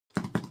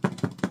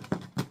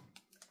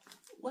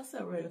What's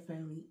up, Royal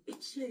Family?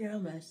 It's your girl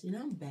Majestie, and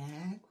I'm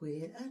back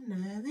with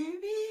another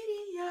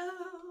video.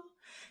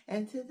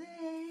 And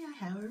today I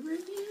have a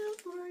review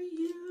for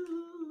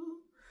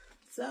you.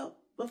 So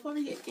before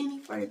we get any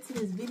further to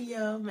this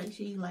video, make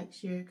sure you like,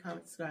 share,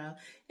 comment, subscribe,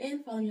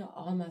 and follow me on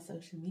all my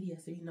social media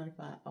so you're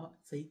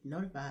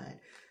notified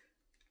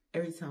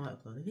every time I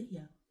upload a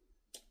video.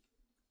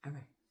 All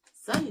right.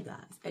 So you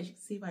guys, as you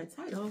can see by the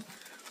title,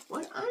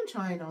 what I'm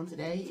trying on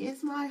today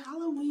is my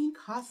Halloween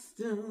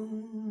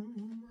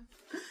costume.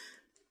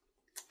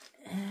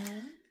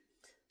 And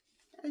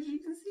as you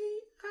can see,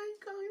 I'm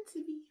going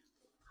to be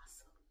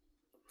awesome.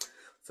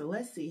 So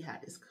let's see how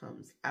this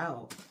comes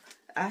out.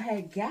 I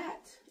had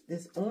got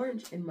this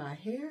orange in my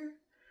hair,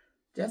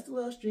 just a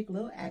little streak, a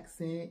little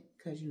accent,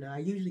 because, you know, I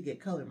usually get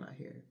color in my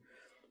hair.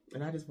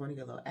 And I just want to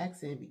get a little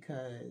accent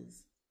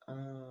because,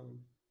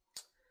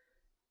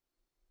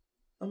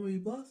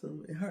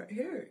 Blossom, and her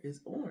hair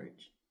is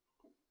orange.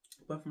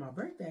 But for my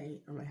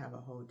birthday, I'm going to have a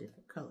whole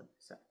different color.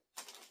 So,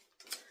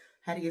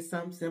 had to get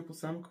something simple,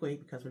 something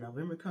quick, because when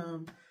November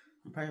comes,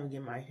 I'm probably going to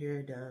get my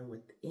hair done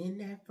within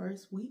that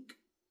first week.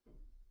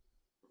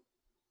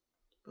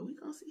 But we're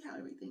going to see how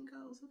everything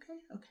goes, okay?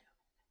 Okay.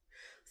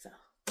 So,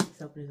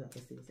 let's open this up.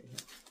 Let's see what's in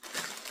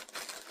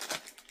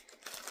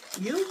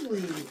here.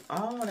 Usually,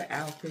 all the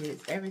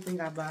outfits,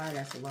 everything I buy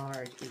that's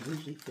large, it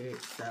usually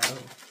fits. So,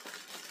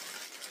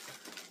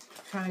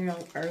 trying it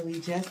on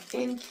early just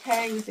in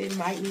case it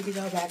might need to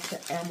go back to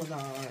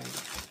Amazon.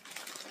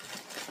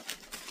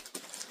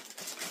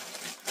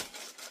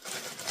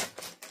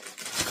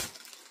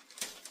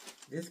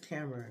 This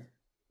camera,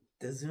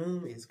 the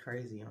zoom is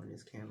crazy on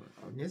this camera.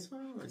 On this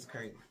phone, it's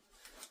crazy.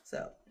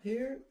 So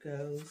here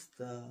goes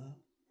the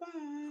box.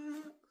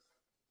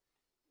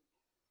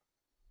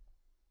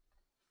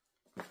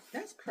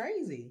 That's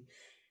crazy.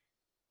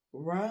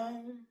 Ramedy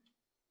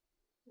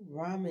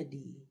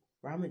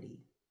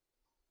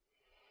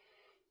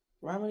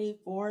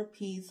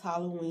 4-piece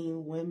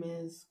Halloween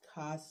women's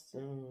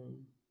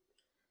costume.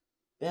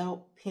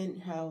 Belt,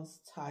 penthouse,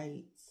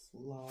 tights,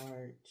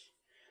 large.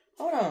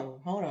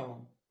 Hold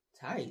on.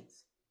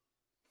 Tights.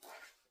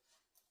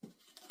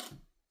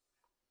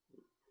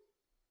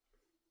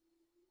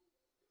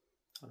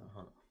 Hold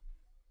on.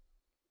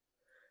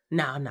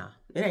 Nah.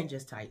 It ain't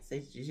just tights.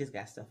 It just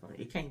got stuff on it.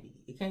 It can't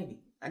be.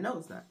 I know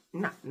it's not.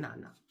 Nah.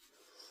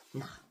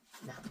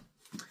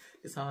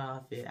 This whole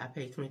outfit, I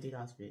paid $23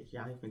 for this.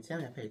 Y'all even tell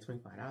me I paid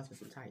 $25 for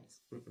some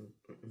tights.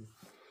 And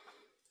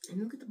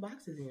look at the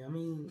boxes in. I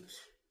mean,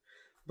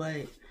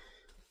 but,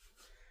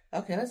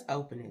 okay, let's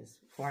open this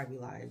before I be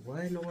like,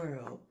 what in the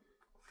world?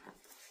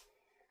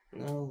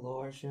 Oh,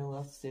 Lord, she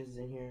left scissors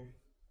in here.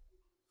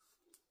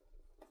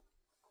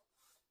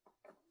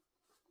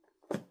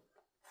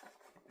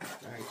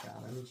 Alright,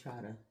 y'all, let me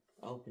try to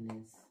open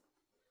this.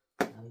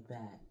 I'll be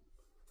back.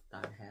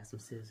 Thought I had some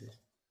scissors.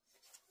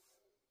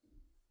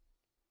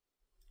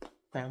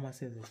 Found my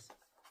scissors.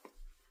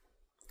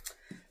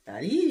 Now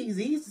these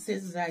are the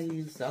scissors I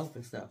use to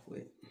open stuff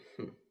with.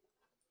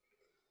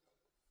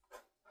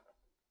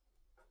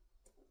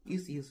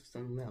 Used to use for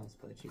something else,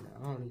 but you know,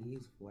 I don't need to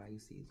use it for what I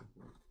used to use it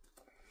for.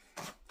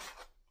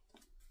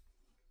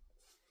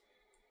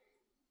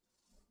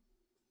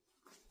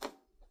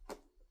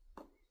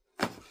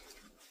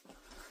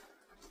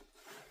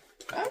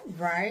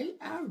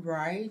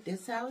 Alright.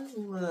 This is how it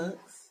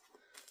looks.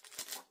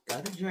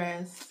 Got a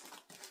dress.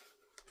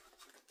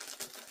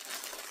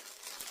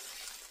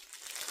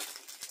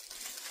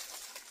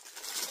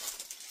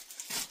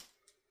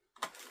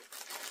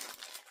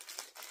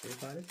 Here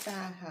go the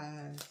thigh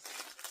highs.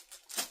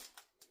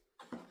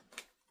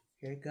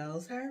 Here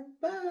goes her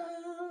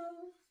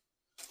bow.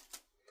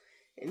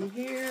 And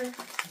here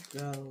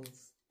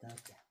goes the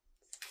belt.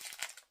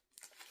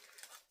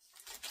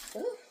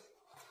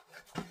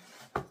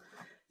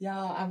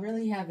 Y'all, I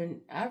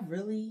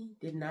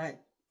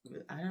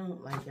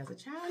don't like, as a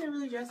child, I didn't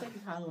really dress up for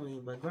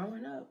Halloween, but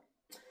growing up,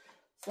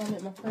 so I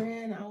met my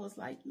friend, I was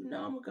like, you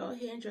know, I'm gonna go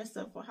ahead and dress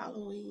up for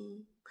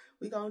Halloween.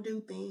 We gonna do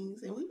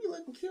things, and we be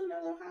looking cute in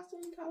our little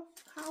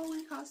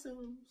Halloween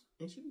costumes,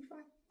 and she be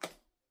fine.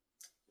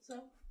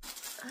 So,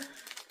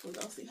 we're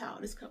gonna see how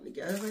this come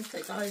together. Let's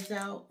take all this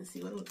out and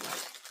see what it looks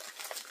like.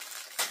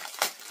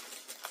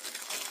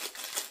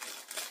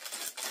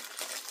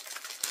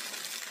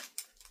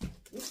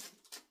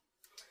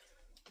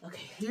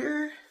 Okay,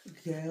 here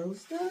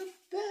goes the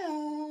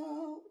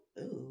belt.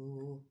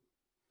 Ooh.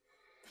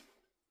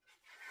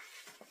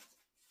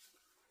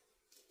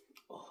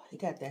 Oh, it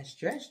got that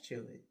stretch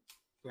to it.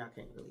 Y'all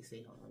can't really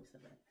see. Hold on, let me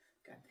step back.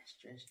 Got that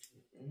stretch to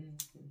it.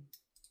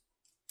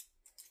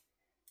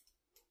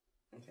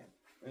 Okay,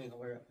 we ain't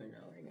gonna worry up here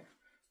now right now.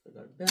 So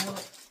go to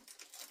belt,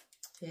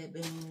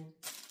 headband,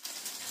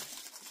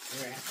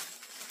 wrap.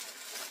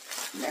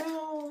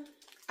 Now,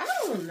 I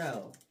don't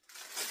know.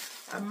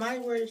 I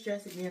might wear this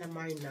dress again. I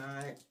might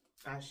not.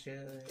 I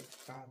should,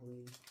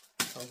 probably,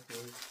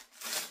 hopefully.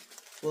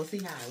 We'll see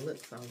how it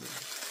looks on me.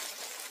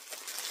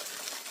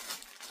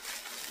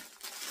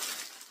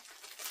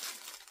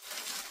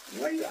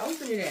 Where you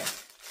open it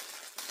at?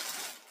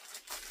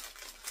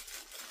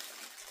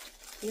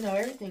 You know,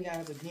 everything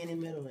got a beginning,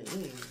 middle, and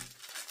end.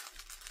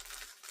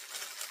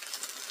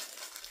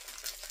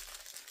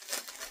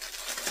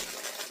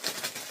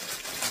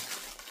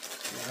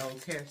 I don't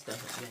tear stuff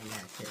up. I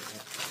gotta tear it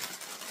up.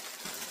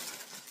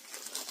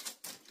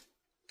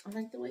 I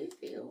like the way it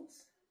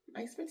feels.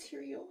 Nice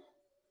material.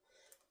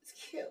 It's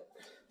cute.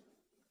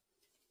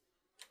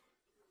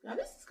 Now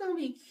this is gonna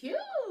be cute.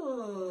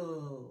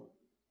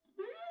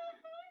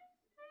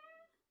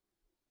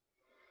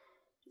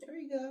 There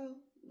we go.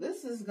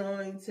 This is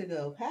going to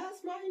go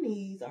past my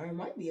knees, or it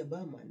might be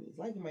above my knees.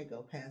 Like it might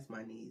go past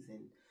my knees,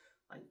 and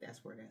like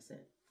that's where that's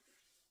at.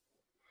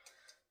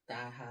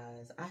 Thigh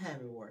highs. I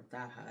haven't worn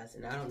thigh highs,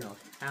 and I don't know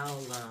how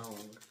long.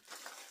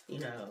 You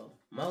know,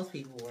 most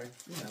people wear,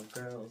 you know,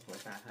 girls wear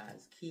thigh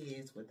highs,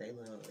 kids with their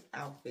little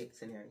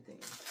outfits and everything.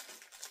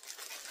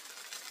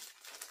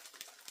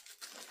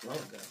 Long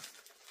ago.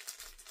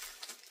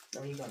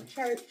 Then when you go to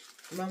church,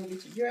 your mama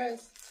get your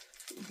dress,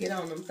 you get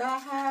on them thigh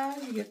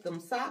highs, you get them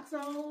socks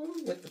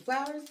on with the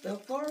flowers, the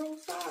floral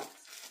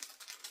socks.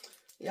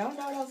 Y'all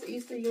know those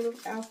Easter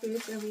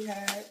outfits that we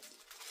had.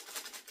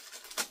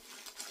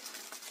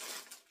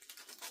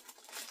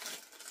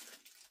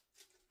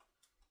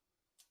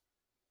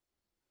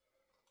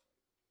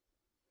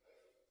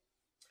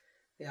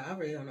 Yeah, I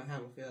really don't know how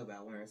I'm feel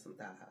about wearing some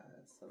thigh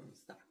highs, some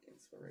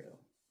stockings for real.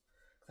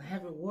 I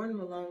haven't worn them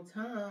a long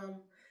time,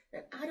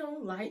 and I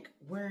don't like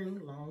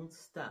wearing long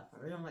stuff. I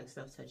really don't like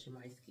stuff touching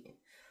my skin.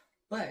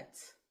 But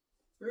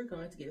we're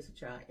going to give this a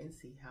try and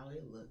see how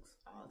it looks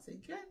all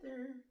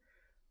together.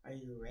 Are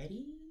you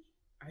ready?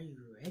 Are you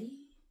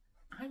ready?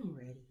 I'm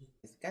ready.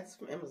 I got this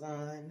from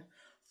Amazon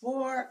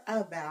for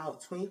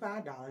about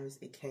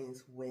 $25. It came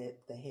with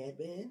the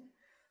headband,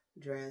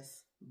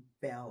 dress,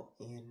 belt,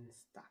 and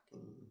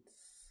stockings.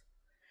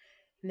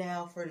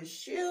 Now for the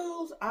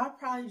shoes, I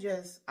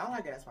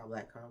like it as my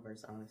black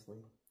Converse,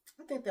 honestly.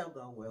 I think they'll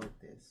go well with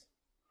this.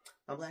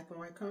 My black and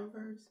white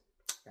Converse,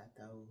 got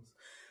those.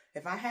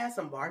 If I had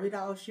some Barbie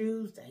doll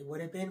shoes, they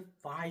would have been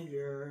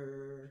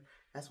fire.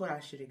 That's what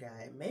I should have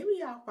got.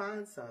 Maybe I'll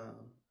find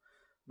some.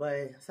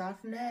 But aside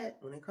from that,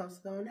 when it comes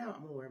to going out,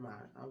 I'll wear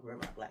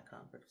my black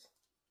Converse.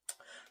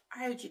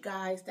 Alright, you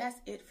guys,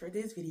 that's it for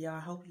this video. I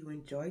hope you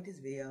enjoyed this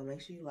video.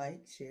 Make sure you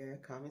like, share,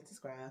 comment,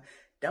 subscribe.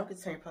 Don't forget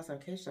to turn your post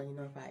notifications on. You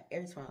notified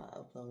every time I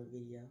upload a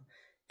video.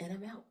 And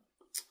I'm out.